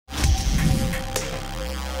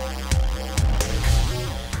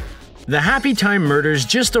The Happytime Murders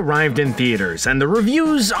just arrived in theaters, and the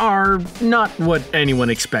reviews are not what anyone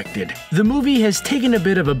expected. The movie has taken a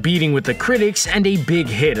bit of a beating with the critics and a big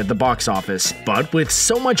hit at the box office. But with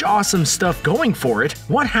so much awesome stuff going for it,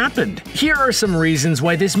 what happened? Here are some reasons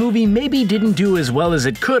why this movie maybe didn't do as well as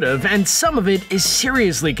it could have, and some of it is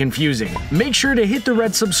seriously confusing. Make sure to hit the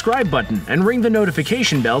red subscribe button and ring the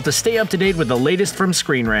notification bell to stay up to date with the latest from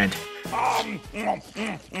Screen Rant.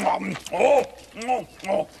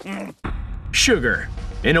 Sugar.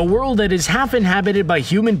 In a world that is half inhabited by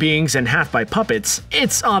human beings and half by puppets,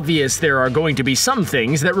 it's obvious there are going to be some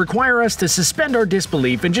things that require us to suspend our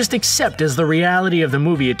disbelief and just accept as the reality of the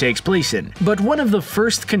movie it takes place in. But one of the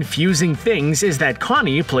first confusing things is that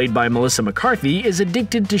Connie, played by Melissa McCarthy, is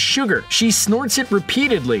addicted to sugar. She snorts it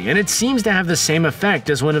repeatedly, and it seems to have the same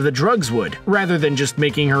effect as one of the drugs would, rather than just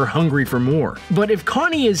making her hungry for more. But if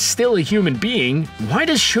Connie is still a human being, why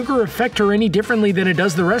does sugar affect her any differently than it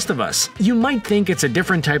does the rest of us? You might think it's a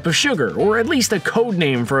different type of sugar, or at least a code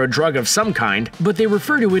name for a drug of some kind, but they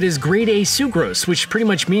refer to it as grade A sucrose, which pretty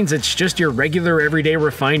much means it's just your regular everyday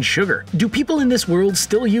refined sugar. Do people in this world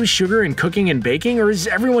still use sugar in cooking and baking, or is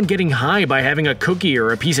everyone getting high by having a cookie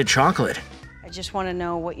or a piece of chocolate? I just want to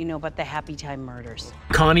know what you know about the Happytime Murders.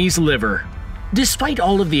 Connie's liver. Despite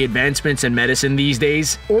all of the advancements in medicine these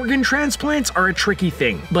days, organ transplants are a tricky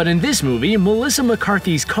thing. But in this movie, Melissa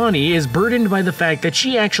McCarthy's Connie is burdened by the fact that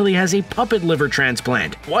she actually has a puppet liver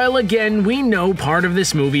transplant. While again, we know part of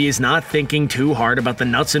this movie is not thinking too hard about the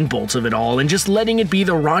nuts and bolts of it all and just letting it be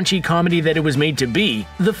the raunchy comedy that it was made to be,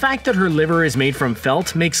 the fact that her liver is made from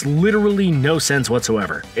felt makes literally no sense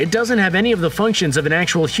whatsoever. It doesn't have any of the functions of an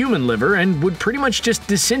actual human liver and would pretty much just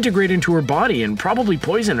disintegrate into her body and probably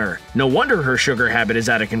poison her. No wonder her sugar habit is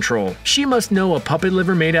out of control. She must know a puppet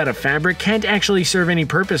liver made out of fabric can't actually serve any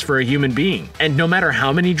purpose for a human being, and no matter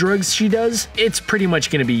how many drugs she does, it's pretty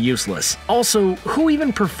much gonna be useless. Also, who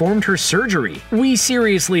even performed her surgery? We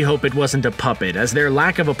seriously hope it wasn't a puppet, as their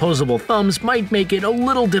lack of opposable thumbs might make it a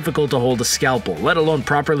little difficult to hold a scalpel, let alone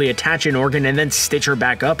properly attach an organ and then stitch her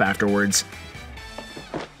back up afterwards.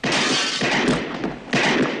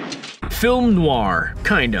 Film noir,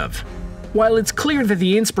 kind of. While it's clear that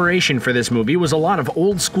the inspiration for this movie was a lot of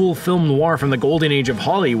old-school film noir from the golden age of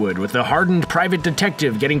Hollywood, with the hardened private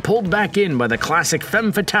detective getting pulled back in by the classic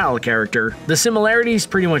femme fatale character, the similarities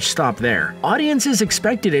pretty much stop there. Audiences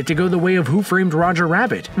expected it to go the way of Who Framed Roger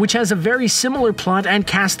Rabbit, which has a very similar plot and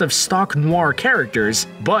cast of stock noir characters,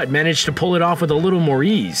 but managed to pull it off with a little more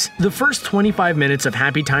ease. The first 25 minutes of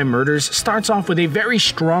Happytime Murders starts off with a very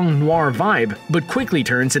strong noir vibe, but quickly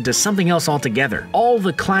turns into something else altogether. All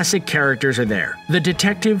the classic characters are there. The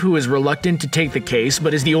detective who is reluctant to take the case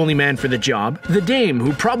but is the only man for the job, the dame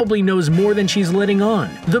who probably knows more than she's letting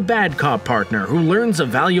on, the bad cop partner who learns a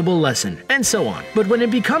valuable lesson, and so on. But when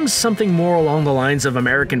it becomes something more along the lines of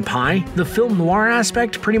American Pie, the film noir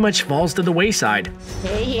aspect pretty much falls to the wayside.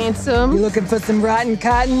 Hey, handsome. You looking for some rotten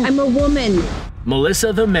cotton? I'm a woman.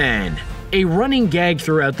 Melissa the Man. A running gag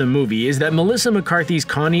throughout the movie is that Melissa McCarthy's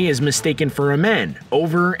Connie is mistaken for a man,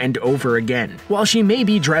 over and over again. While she may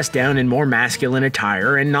be dressed down in more masculine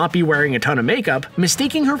attire and not be wearing a ton of makeup,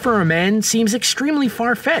 mistaking her for a man seems extremely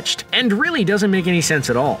far-fetched, and really doesn't make any sense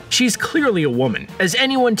at all. She's clearly a woman, as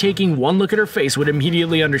anyone taking one look at her face would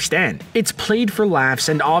immediately understand. It's played for laughs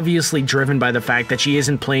and obviously driven by the fact that she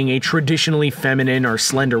isn't playing a traditionally feminine or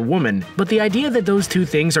slender woman, but the idea that those two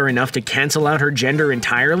things are enough to cancel out her gender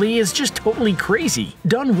entirely is just totally crazy.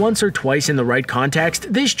 Done once or twice in the right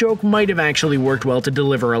context, this joke might have actually worked well to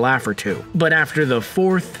deliver a laugh or two. But after the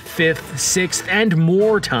 4th, 5th, 6th, and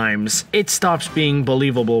more times, it stops being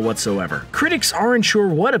believable whatsoever. Critics aren't sure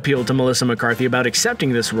what appealed to Melissa McCarthy about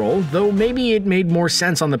accepting this role, though maybe it made more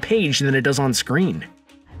sense on the page than it does on screen.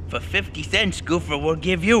 For 50 cents, Goofer will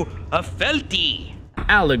give you a felty.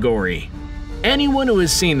 Allegory. Anyone who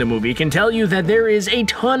has seen the movie can tell you that there is a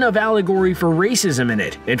ton of allegory for racism in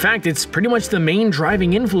it. In fact, it's pretty much the main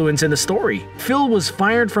driving influence in the story. Phil was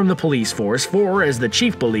fired from the police force for, as the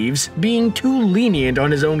chief believes, being too lenient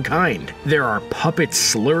on his own kind. There are puppet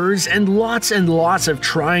slurs and lots of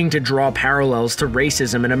trying to draw parallels to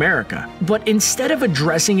racism in America. But instead of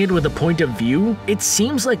addressing it with a point of view, it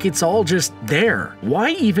seems like it's all just there.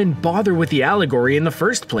 Why even bother with the allegory in the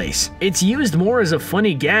first place? It's used more as a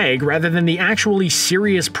funny gag rather than the actually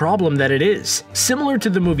serious problem that it is. Similar to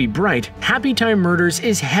the movie Bright, Happytime Murders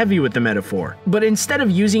is heavy with the metaphor, but instead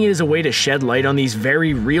of using it as a way to shed light on these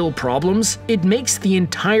very real problems, it makes the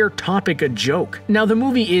entire topic a joke. Now, the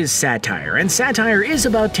movie is satire, and satire is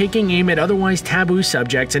about taking aim at otherwise taboo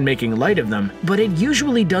subjects and making light of them, but it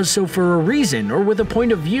usually does so for a reason or with a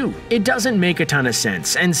point of view. It doesn't make a ton of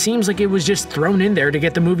sense, and seems like it was just thrown in there to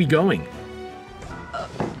get the movie going.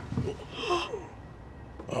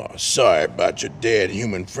 Oh, sorry about your dead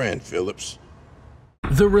human friend, Phillips.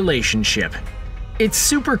 The relationship. It's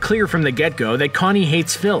super clear from the get-go that Connie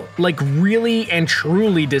hates Phil, like really and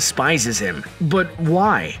truly despises him. But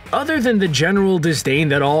why? Other than the general disdain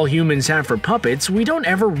that all humans have for puppets, we don't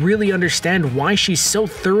ever really understand why she so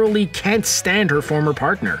thoroughly can't stand her former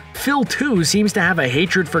partner. Phil too seems to have a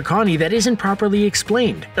hatred for Connie that isn't properly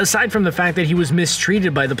explained, aside from the fact that he was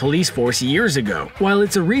mistreated by the police force years ago. While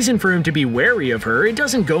it's a reason for him to be wary of her, it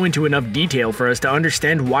doesn't go into enough detail for us to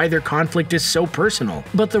understand why their conflict is so personal.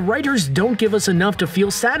 But the writers don't give us enough to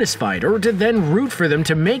feel satisfied or to then root for them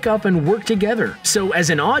to make up and work together. So as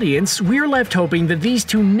an audience, we're left hoping that these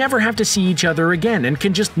two never have to see each other again and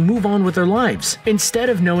can just move on with their lives, instead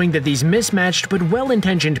of knowing that these mismatched but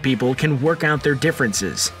well-intentioned people can work out their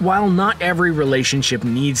differences. While not every relationship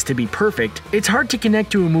needs to be perfect, it's hard to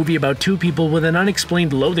connect to a movie about two people with an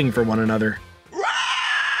unexplained loathing for one another.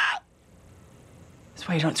 That's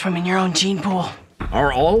why you don't swim in your own gene pool.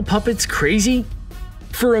 Are all puppets crazy?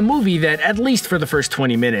 For a movie that, at least for the first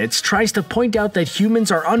 20 minutes, tries to point out that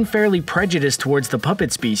humans are unfairly prejudiced towards the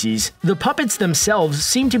puppet species, the puppets themselves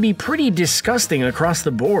seem to be pretty disgusting across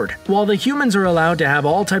the board. While the humans are allowed to have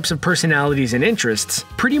all types of personalities and interests,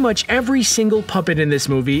 pretty much every single puppet in this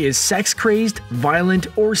movie is sex-crazed,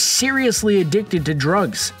 violent, or seriously addicted to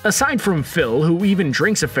drugs. Aside from Phil, who even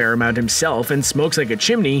drinks a fair amount himself and smokes like a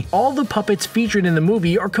chimney, all the puppets featured in the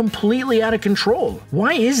movie are completely out of control.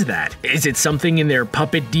 Why is that? Is it something in their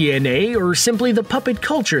puppet DNA, or simply the puppet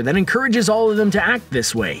culture that encourages all of them to act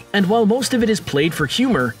this way? And while most of it is played for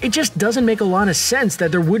humor, it just doesn't make a lot of sense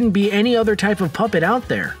that there wouldn't be any other type of puppet out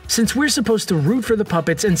there. Since we're supposed to root for the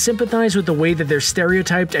puppets and sympathize with the way that they're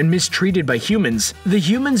stereotyped and mistreated by humans, the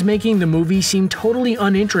humans making the movie seem totally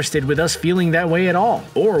uninterested with us feeling that way at all,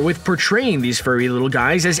 or with portraying these furry little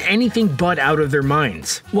guys as anything but out of their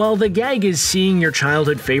minds. While the gag is seeing your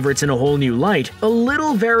childhood favorites in a whole new light, a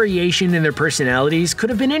little variation in their personalities could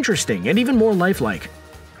have been interesting and even more lifelike.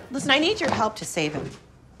 Listen, I need your help to save him.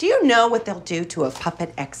 Do you know what they'll do to a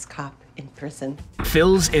puppet ex-cop in prison?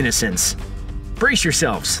 Phil's innocence. Brace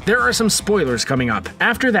yourselves, there are some spoilers coming up.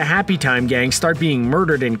 After the Happytime gang start being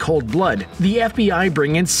murdered in cold blood, the FBI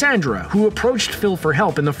bring in Sandra, who approached Phil for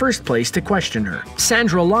help in the first place to question her.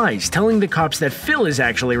 Sandra lies, telling the cops that Phil is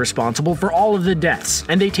actually responsible for all of the deaths,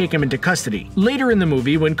 and they take him into custody. Later in the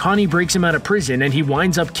movie, when Connie breaks him out of prison and he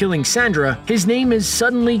winds up killing Sandra, his name is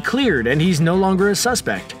suddenly cleared and he's no longer a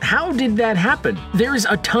suspect. How did that happen? There's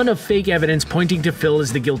a ton of fake evidence pointing to Phil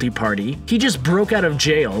as the guilty party. He just broke out of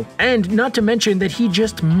jail, and not to mention that he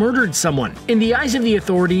just murdered someone. In the eyes of the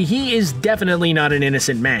authority, he is definitely not an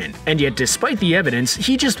innocent man, and yet despite the evidence,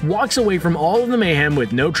 he just walks away from all of the mayhem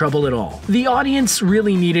with no trouble at all. The audience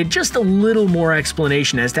really needed just a little more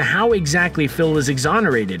explanation as to how exactly Phil is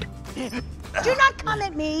exonerated. Do not come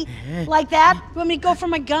at me like that. You want me to go for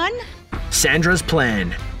my gun? Sandra's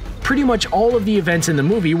plan. Pretty much all of the events in the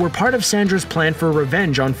movie were part of Sandra's plan for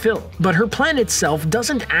revenge on Phil, but her plan itself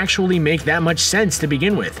doesn't actually make that much sense to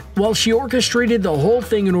begin with. While she orchestrated the whole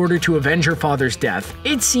thing in order to avenge her father's death,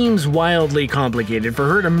 it seems wildly complicated for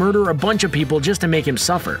her to murder a bunch of people just to make him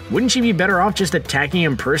suffer. Wouldn't she be better off just attacking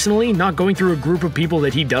him personally, not going through a group of people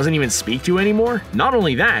that he doesn't even speak to anymore? Not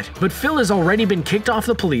only that, but Phil has already been kicked off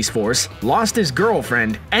the police force, lost his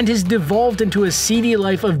girlfriend, and has devolved into a seedy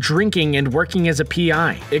life of drinking and working as a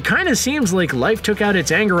PI. It kinda seems like life took out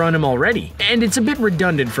its anger on him already, and it's a bit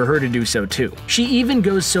redundant for her to do so too. She even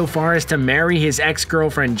goes so far as to marry his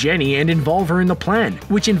ex-girlfriend Jenny and involve her in the plan,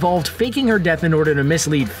 which involved faking her death in order to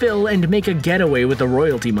mislead Phil and make a getaway with the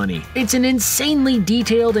royalty money. It's an insanely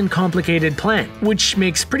detailed and complicated plan, which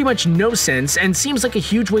makes pretty much no sense and seems like a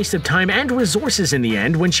huge waste of time and resources in the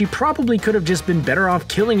end, when she probably could have just been better off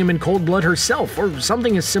killing him in cold blood herself, or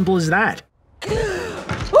something as simple as that.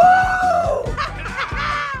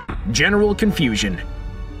 General confusion.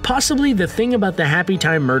 Possibly the thing about the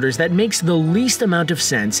Happytime Murders that makes the least amount of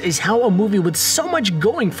sense is how a movie with so much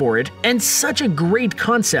going for it and such a great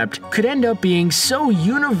concept could end up being so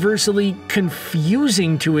universally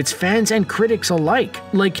confusing to its fans and critics alike.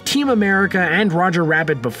 Like Team America and Roger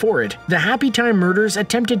Rabbit before it, the Happytime Murders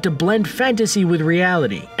attempted to blend fantasy with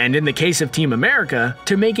reality, and in the case of Team America,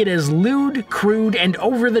 to make it as lewd, crude, and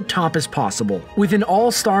over the top as possible. With an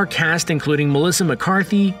all-star cast including Melissa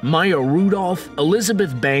McCarthy, Maya Rudolph,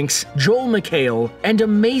 Elizabeth Banks, Joel McHale, and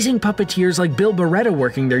amazing puppeteers like Bill Barretta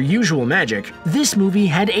working their usual magic, this movie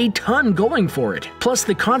had a ton going for it. Plus,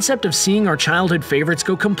 the concept of seeing our childhood favorites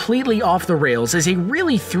go completely off the rails is a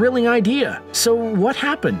really thrilling idea. So what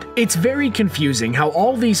happened? It's very confusing how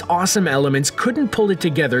all these awesome elements couldn't pull it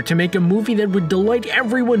together to make a movie that would delight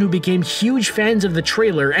everyone who became huge fans of the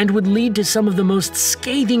trailer and would lead to some of the most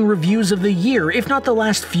scathing reviews of the year, if not the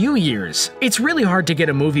last few years. It's really hard to get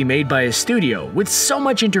a movie made by a studio with so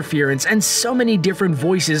much interference and so many different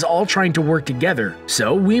voices all trying to work together,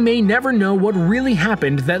 so we may never know what really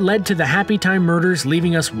happened that led to the Happytime Murders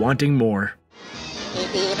leaving us wanting more.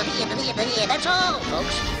 That's all,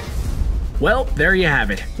 folks. Well, there you have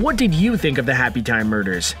it. What did you think of the Happytime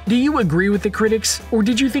Murders? Do you agree with the critics, or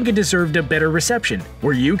did you think it deserved a better reception?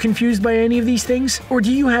 Were you confused by any of these things, or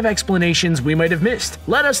do you have explanations we might have missed?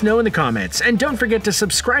 Let us know in the comments, and don't forget to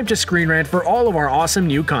subscribe to Screen Rant for all of our awesome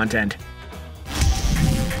new content.